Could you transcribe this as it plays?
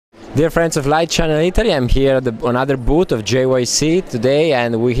Dear friends of Light Channel Italy, I'm here at another booth of JYC today,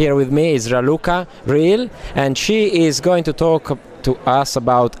 and here with me is Raluca Real, and she is going to talk to us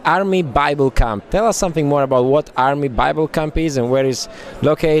about Arme Bible Camp. Tell us something more about what Arme Bible Camp is and where it's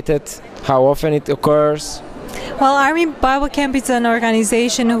located, how often it occurs. Well, Arme Bible Camp is an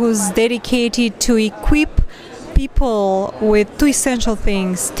organization who's dedicated to equip people with two essential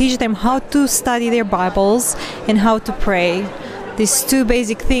things: teach them how to study their Bibles and how to pray. These two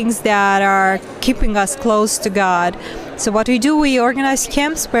basic things that are keeping us close to God. So what we do, we organize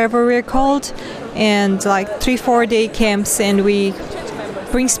camps wherever we're called, and like 3-4 day camps, and we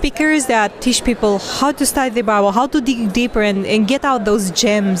bring speakers that teach people how to study the Bible, how to dig deeper and get out those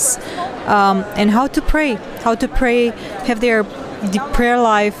gems, and how to pray, have their prayer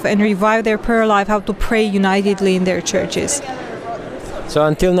life and revive their prayer life, how to pray unitedly in their churches. So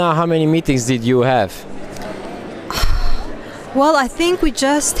until now, how many meetings did you have? Well, I think we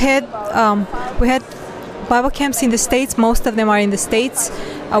just had Bible camps in the States. Most of them are in the States.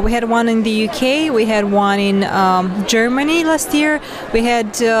 We had one in the UK. We had one in Germany last year. We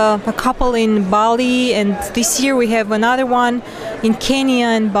had a couple in Bali, and this year we have another one in Kenya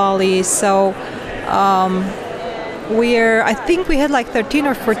and Bali. So I think we had like 13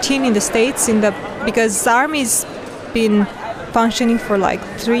 or 14 in the States because Arme's been functioning for like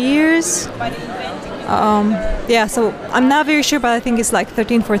 3 years. So I'm not very sure, but I think it's like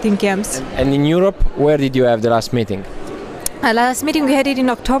 13, 14 camps. And in Europe, where did you have the last meeting? Last meeting we had it in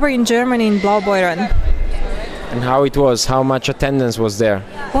October in Germany, in Blaubeuren. And how it was? How much attendance was there?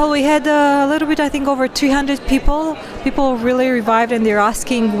 Well, we had a little bit, I think over 300 people. People really revived, and they're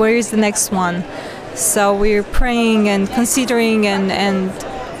asking where is the next one. So we're praying and considering, and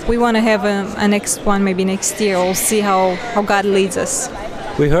we want to have a next one maybe next year. We'll see how God leads us.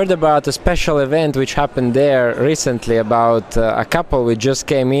 We heard about a special event which happened there recently about a couple who just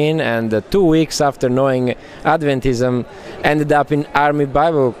came in, and 2 weeks after knowing Adventism ended up in Arme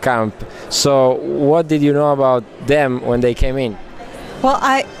Bible Camp. So what did you know about them when they came in? Well,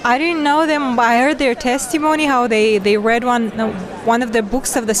 I didn't know them, but I heard their testimony, how they read one of the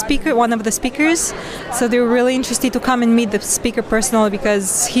books of one of the speakers. So they were really interested to come and meet the speaker personally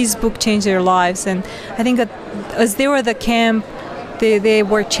because his book changed their lives. And I think that as they were at the camp, they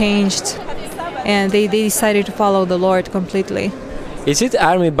were changed, and they decided to follow the Lord completely. Is it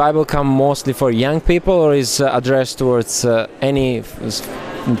Arme Bible Camp mostly for young people, or is addressed towards any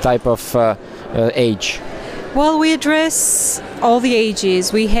type of age? Well, we address all the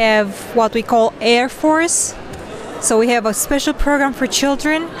ages. We have what we call Air Force, so we have a special program for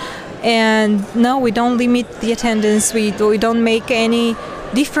children, and no, we don't limit the attendance. We don't make any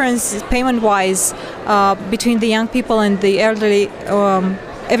difference payment-wise between the young people and the elderly.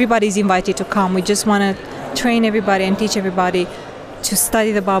 Everybody's invited to come. We just want to train everybody and teach everybody to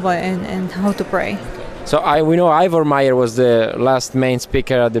study the Bible and how to pray. So we know Ivor Meyer was the last main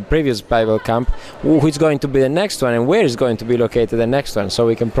speaker at the previous Bible camp. Who is going to be the next one, and where is going to be located the next one, so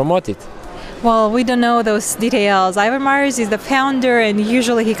we can promote it? Well, we don't know those details. Ivor Meyer is the founder, and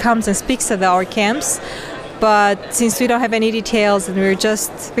usually he comes and speaks at our camps. But since we don't have any details and we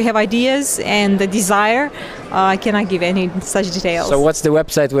have ideas and the desire, I cannot give any such details. So what's the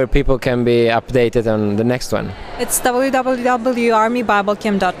website where people can be updated on the next one? It's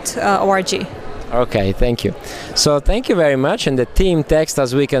www.armebiblecamp.org. Okay, thank you. So thank you very much. And the theme text,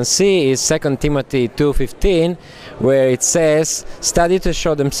 as we can see, is 2 Timothy 2:15, where it says, "Study to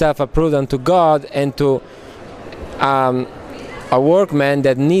show themselves approved unto God, and to a workman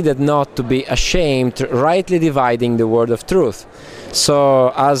that needed not to be ashamed, rightly dividing the word of truth."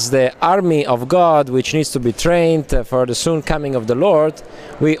 So as the army of God, which needs to be trained for the soon coming of the Lord,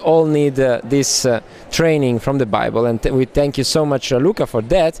 we all need this training from the Bible, and we thank you so much, Luca, for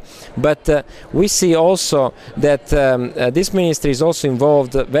that. But we see also that this ministry is also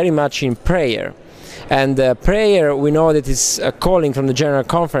involved very much in prayer. And prayer, we know that is a calling from the General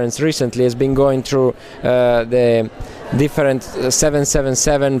Conference recently, has been going through the different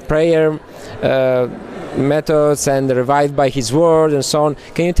 777 prayer methods and revived by His Word and so on.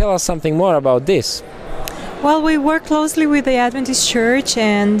 Can you tell us something more about this? Well, we work closely with the Adventist Church,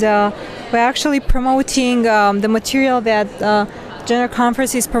 and we're actually promoting the material that General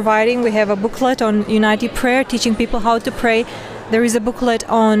Conference is providing. We have a booklet on United Prayer, teaching people how to pray. There is a booklet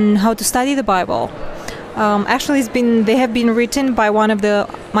on how to study the Bible. Actually, they have been written by one of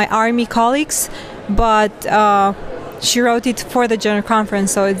my Army colleagues, but she wrote it for the General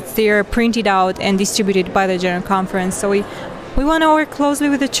Conference, so they're printed out and distributed by the General Conference. So we want to work closely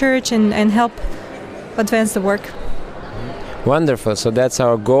with the church and help advance the work. Wonderful. So that's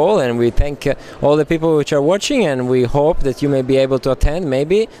our goal, and we thank all the people which are watching, and we hope that you may be able to attend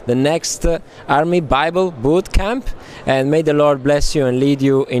maybe the next Arme Bible Boot Camp, and may the Lord bless you and lead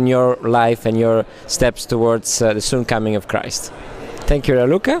you in your life and your steps towards the soon coming of Christ. Thank you,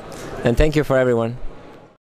 Raluca, and thank you for everyone.